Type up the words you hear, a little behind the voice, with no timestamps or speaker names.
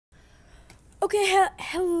Okay,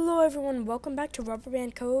 hello everyone. Welcome back to Rubber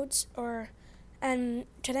Band Codes. And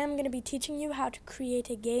today I'm going to be teaching you how to create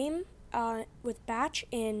a game with Batch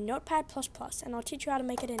in Notepad++. And I'll teach you how to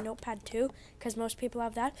make it in Notepad too, because most people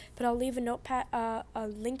have that. But I'll leave a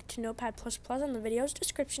link to Notepad++ in the video's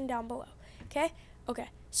description down below. Okay.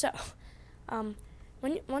 So,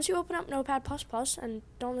 once you open up Notepad++, and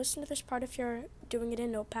don't listen to this part if you're doing it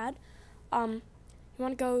in Notepad, you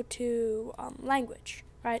want to go to language.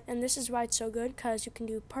 Right, and this is why it's so good, because you can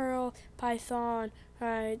do Perl, Python,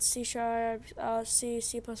 right, C#, C,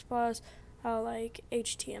 C++, like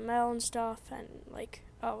HTML and stuff, and like,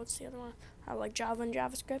 what's the other one? Like Java and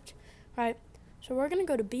JavaScript, right? So we're going to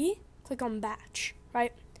go to B, click on Batch,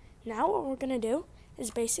 right? Now what we're going to do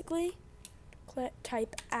is basically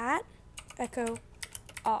type @echo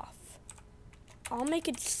off. I'll make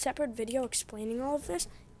a separate video explaining all of this.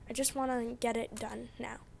 I just want to get it done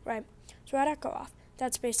now, right? So @echo off.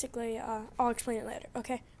 That's basically, I'll explain it later,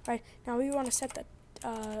 okay? Right, now we want to set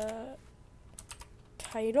the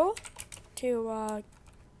title to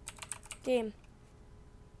game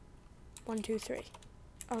 1, 2, 3.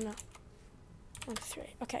 Oh no, 1, 2, 3,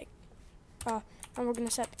 okay. And we're going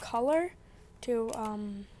to set color to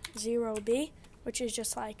 0B, which is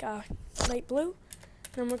just like light blue.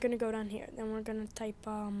 Then we're going to go down here. Then we're going to type,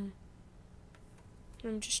 let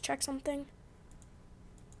me just check something.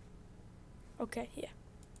 Okay, yeah.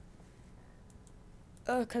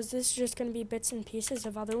 Because this is just going to be bits and pieces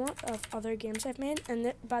of other games I've made.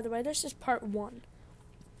 And by the way, this is part 1.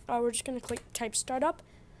 We're just going to type startup.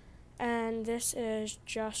 And this is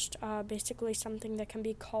just basically something that can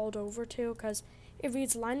be called over to, because it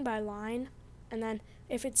reads line by line. And then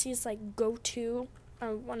if it sees like go to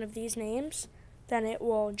one of these names, then it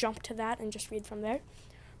will jump to that and just read from there.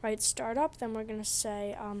 Right, startup. Then we're going to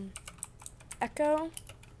say echo.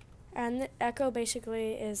 And the echo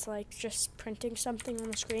basically is like just printing something on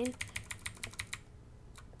the screen.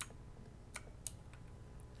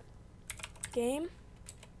 Game.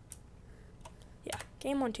 Yeah,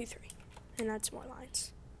 game 1, 2, 3. And that's more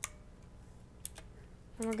lines.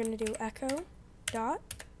 And we're going to do echo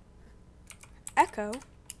dot echo. And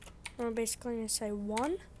we're basically going to say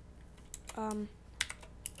 1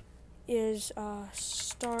 is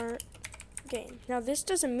start game. Now this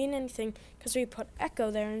doesn't mean anything because we put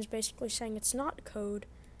echo there, and it's basically saying it's not code.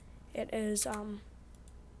 It is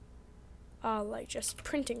like just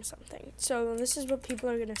printing something. So this is what people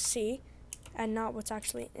are gonna see, and not what's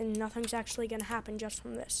actually, and nothing's actually gonna happen just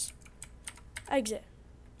from this. Exit.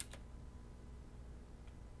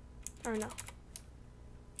 Or no.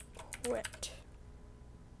 Quit.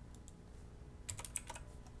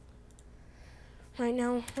 Right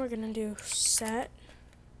now we're gonna do set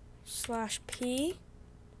 /p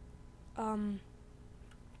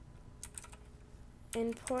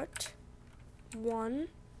input 1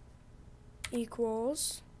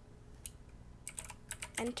 equals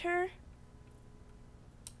enter,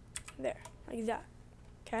 there, like that.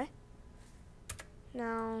 Okay,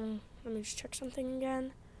 now let me just check something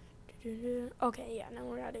again. Okay, yeah, now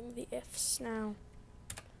we're adding the ifs. Now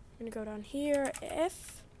I'm gonna go down here,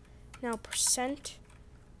 if, now percent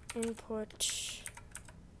input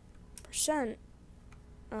percent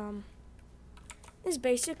is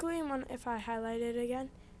basically, if I highlight it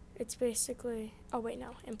again, it's basically, oh wait,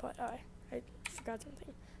 no, input, oh, I forgot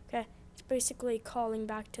something. Okay, it's basically calling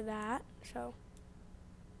back to that, so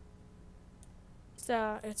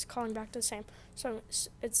it's calling back to the same. So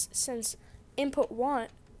it's, since input 1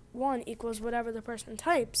 equals whatever the person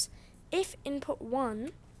types, if input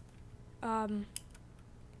 1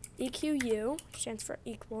 EQU stands for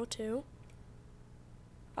equal to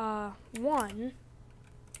 1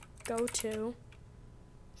 go to,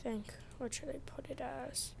 what should I put it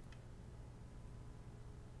as?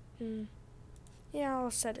 Yeah, I'll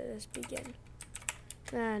set it as begin.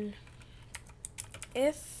 Then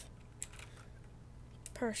if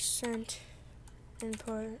percent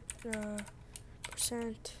input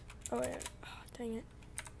percent, oh wait, dang it,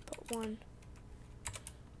 put 1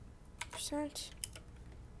 percent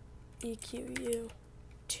EQU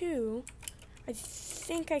 2, I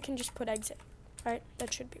think I can just put exit, right?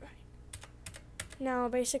 That should be right. Now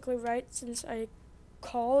basically, right, I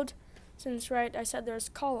said there's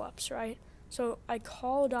call ups, right? So I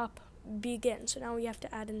called up begin, so now we have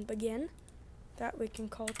to add in begin that we can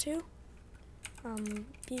call to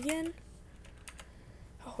begin.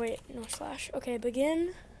 Oh wait, no slash. Okay,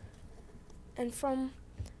 begin, and from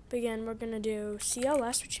begin we're gonna do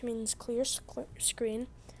CLS, which means clear screen.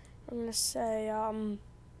 I'm gonna say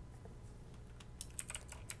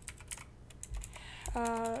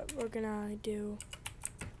we're gonna do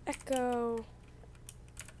echo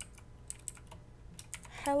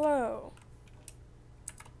hello,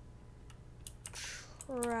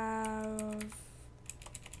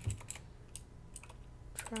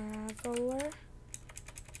 traveler.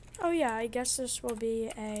 Oh yeah, I guess this will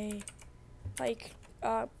be a, like,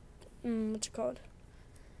 what's it called?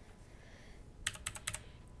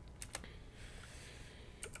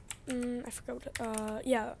 I forgot what,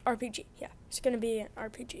 yeah, RPG. Yeah, it's gonna be an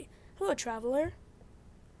RPG. Hello, traveler.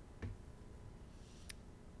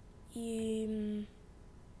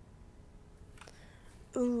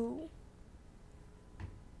 Ooh.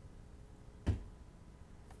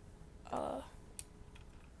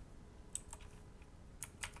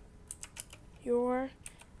 Your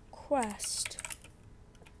quest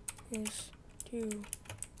is to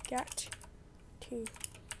get to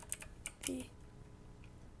the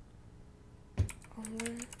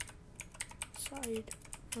other side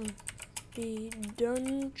of the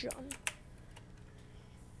dungeon.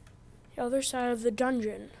 The other side of the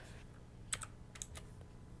dungeon.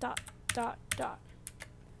 Dot, dot, dot.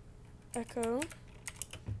 Echo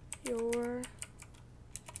your...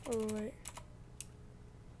 Oh, wait.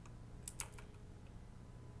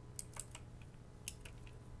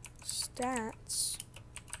 Stats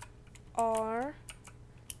are...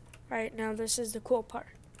 Right, now this is the cool part.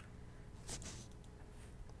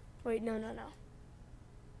 Wait, no.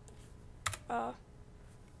 Go.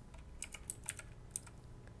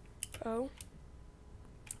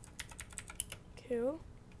 Kill.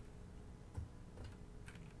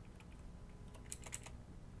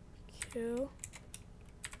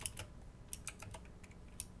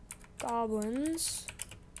 Goblins.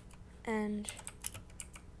 And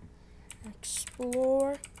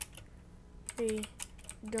explore the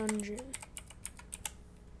dungeon.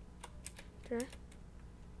 Okay.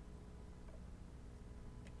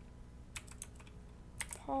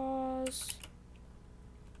 Pause.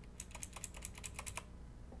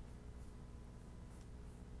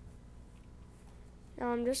 Now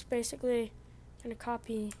I'm just basically gonna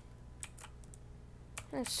copy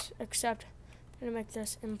this, except I'm gonna make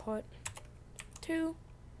this input 2,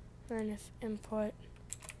 and then if input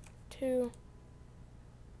 2,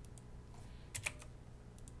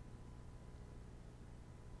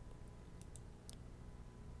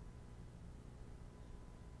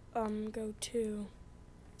 go to,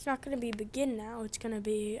 it's not gonna be begin now, it's gonna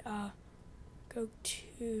be go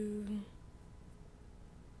to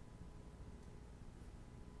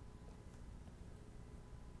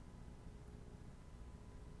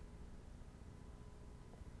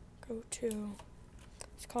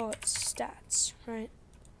let's call it stats, right?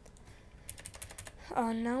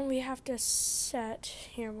 Now we have to set,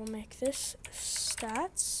 here we'll make this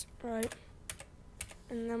stats, right?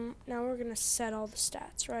 And then now we're gonna set all the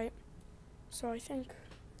stats, right? So I think,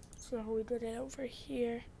 so how we did it over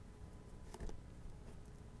here.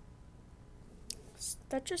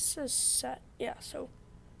 That just says set, yeah, so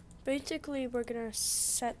basically we're gonna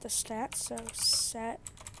set the stats, so set,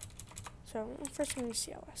 so first we're gonna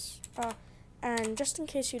CLS. And just in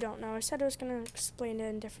case you don't know, I said I was gonna explain it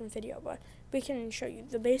in a different video, but we can show you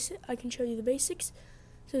the basic, I can show you the basics.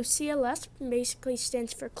 So CLS basically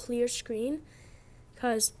stands for clear screen,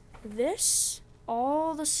 because this,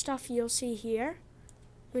 all the stuff you'll see here,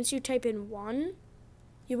 once you type in 1,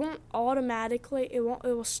 you won't automatically, it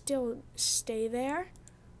will still stay there,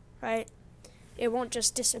 right? It won't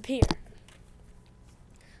just disappear.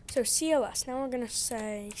 So CLS, now we're gonna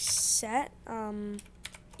say set,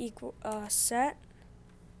 set,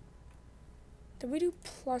 did we do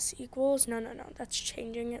plus equals? No, that's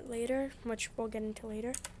changing it later, which we'll get into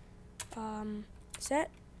later. Set,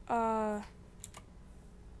 how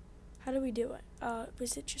do we do it?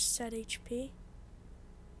 Was it just set HP?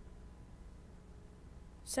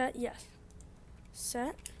 Set, yes.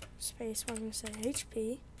 Set, space, I'm gonna say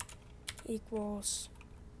HP equals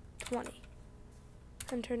 20.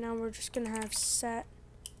 Enter, now we're just gonna have set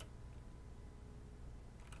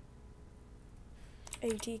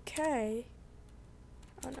ATK,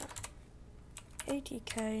 oh no,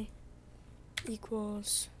 ATK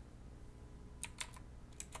equals,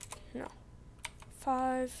 no,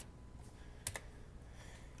 5,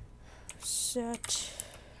 set,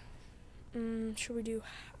 should we do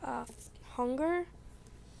hunger?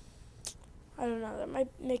 I don't know, that might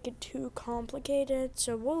make it too complicated,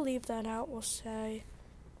 so we'll leave that out. We'll say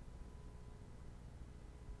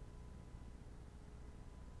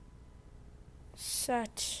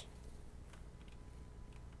set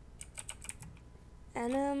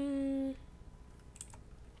nm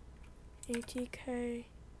ATK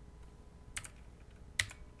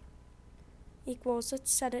equals,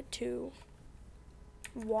 let's set it to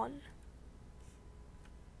 1.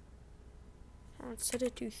 let's set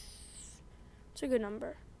it to, it's a good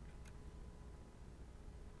number.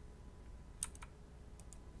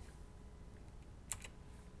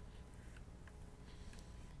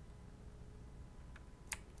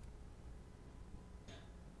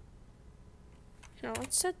 Now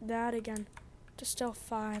let's set that again to still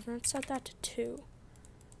 5, and let's set that to 2.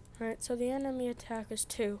 Right, so the enemy attack is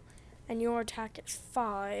 2, and your attack is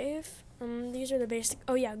 5. These are the basic,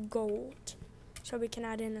 oh yeah, gold. So we can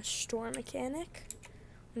add in a store mechanic,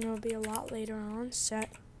 and it'll be a lot later on. Set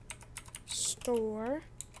store,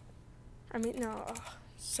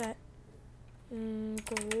 set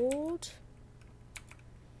gold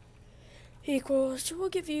equals, we'll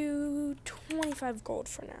give you 25 gold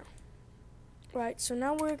for now. Right, so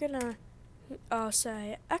now we're gonna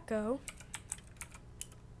say echo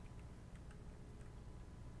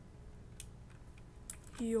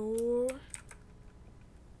your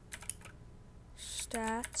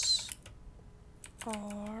stats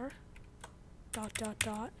are ...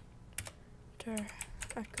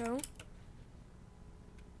 echo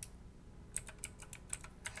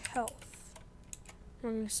health.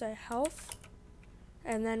 We're going to say health,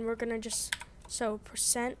 and then we're going to just, so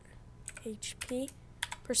percent HP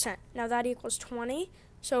percent. Now that equals 20,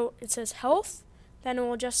 so it says health, then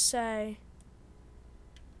we'll just say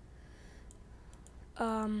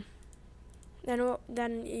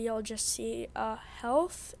then you'll just see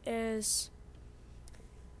health is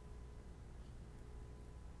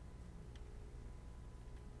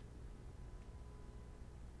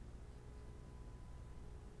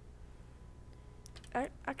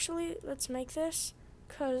actually, let's make this,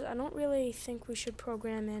 because I don't really think we should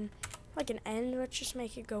program in like an end. Let's just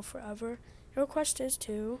make it go forever. Your request is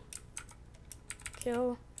to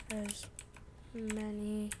kill as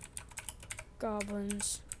many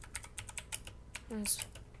goblins as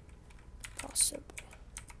possible.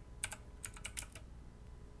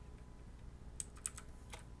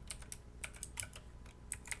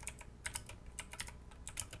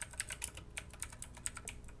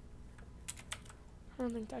 I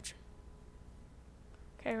don't think that's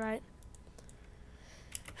okay, right?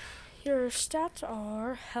 Your stats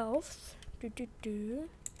are health, then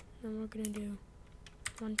we're gonna do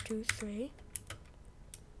 1, 2, 3.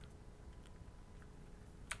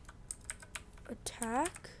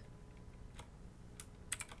 Attack,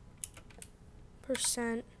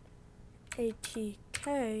 percent,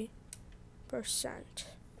 ATK, percent.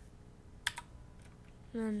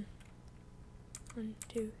 And then 1,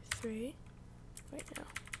 2, 3. Wait, no.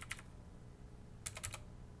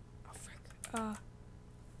 Oh, frick.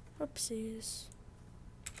 Whoopsies.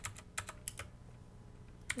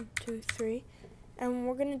 1, 2, 3. And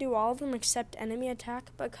we're gonna do all of them except enemy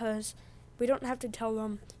attack, because we don't have to tell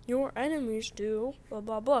them your enemies do blah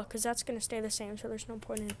blah blah, because that's gonna stay the same, so there's no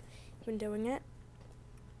point in even doing it.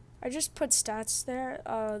 I just put stats there.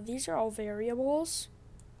 These are all variables.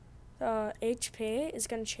 HP is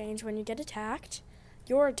gonna change when you get attacked.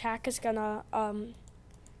 Your attack is gonna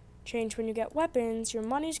change when you get weapons. Your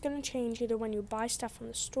money's gonna change either when you buy stuff from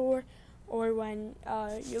the store or when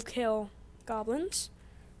you kill goblins,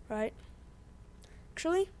 right?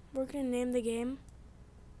 Actually, we're gonna name the game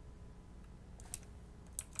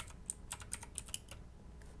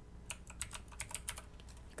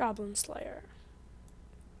Goblin Slayer.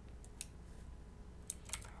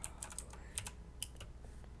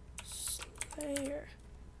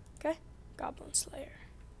 Okay, Goblin Slayer.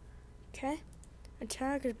 Okay,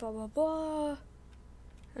 attack is blah blah blah,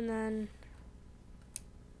 and then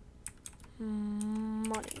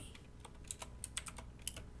money,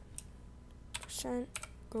 percent,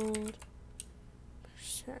 gold,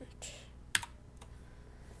 percent.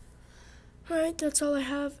 Alright, that's all I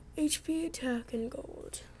have. HP, attack, and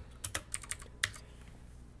gold.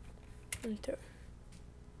 Enter.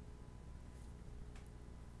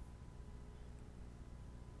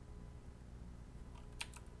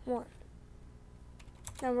 One.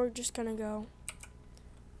 Now we're just gonna go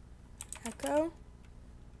echo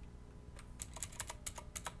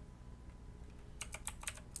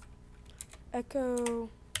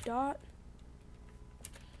dot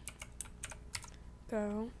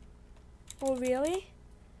go. Oh really?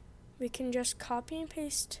 We can just copy and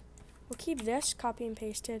paste. We'll keep this, copy and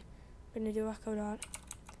paste it. We're gonna do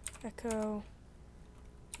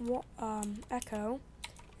echo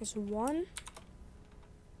is 1.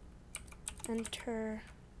 Enter.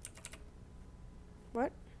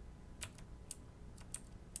 What?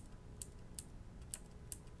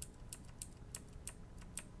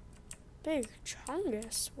 Big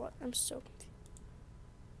Chungus? What? I'm so confused.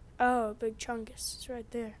 Oh, Big Chungus. It's right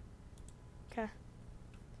there.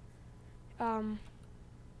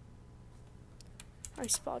 I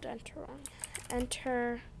spelled enter wrong.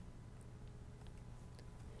 Enter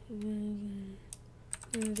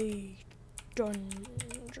the dungeon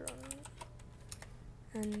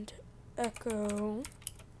and echo.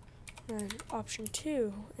 And option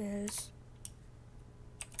 2 is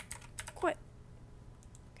quit.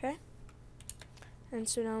 Okay? And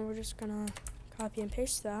so now we're just gonna copy and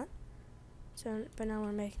paste that. So, but now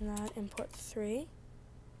we're making that import 3.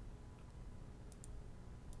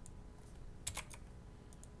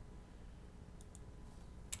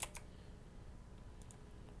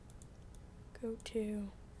 Go to,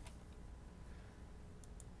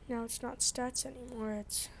 now it's not stats anymore,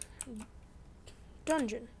 it's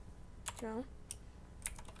dungeon. No.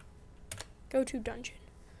 Go to dungeon.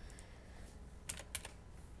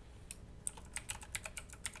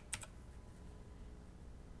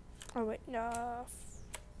 Oh wait, no.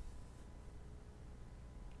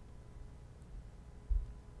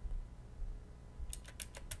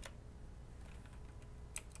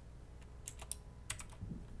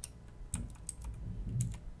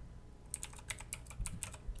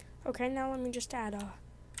 Okay, now let me just add a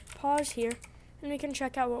pause here, and we can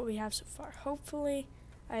check out what we have so far. Hopefully,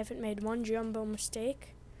 I haven't made one jumbo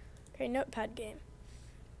mistake. Okay, Notepad game.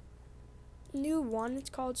 New one, it's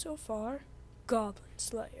called so far, Goblin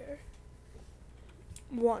Slayer.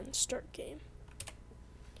 1, start game.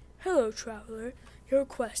 Hello, traveler. Your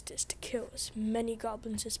quest is to kill as many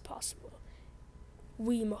goblins as possible.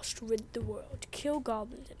 We must rid the world, kill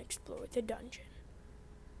goblins, and explore the dungeon.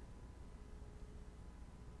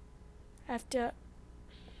 I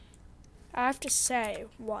have to say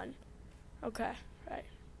 1. Okay, right.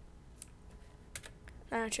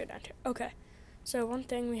 I should enter. Okay, so one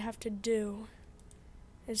thing we have to do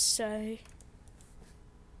is say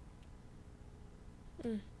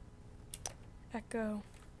echo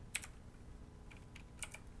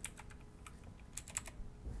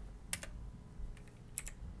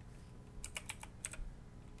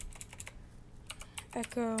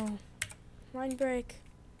line break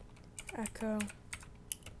echo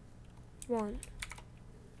 1.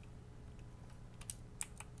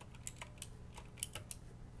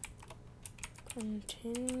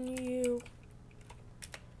 Continue,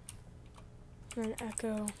 then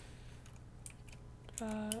echo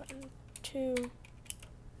 2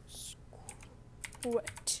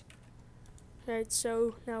 quit. Right,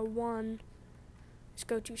 so now 1 is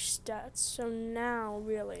go to stats. So now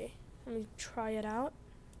really, let me try it out.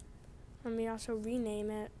 Let me also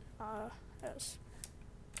rename it as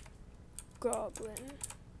Goblin.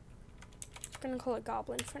 I'm gonna call it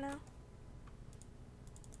Goblin for now.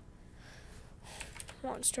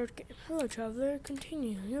 1, start game. Hello, traveler.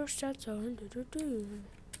 Continue. Your stats are.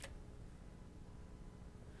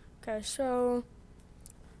 Okay, so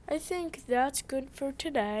I think that's good for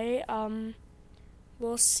today.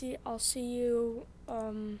 We'll see. I'll see you.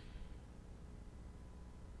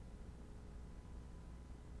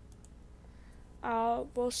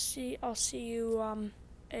 I'll see you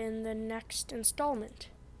in the next installment.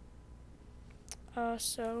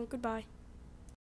 So goodbye.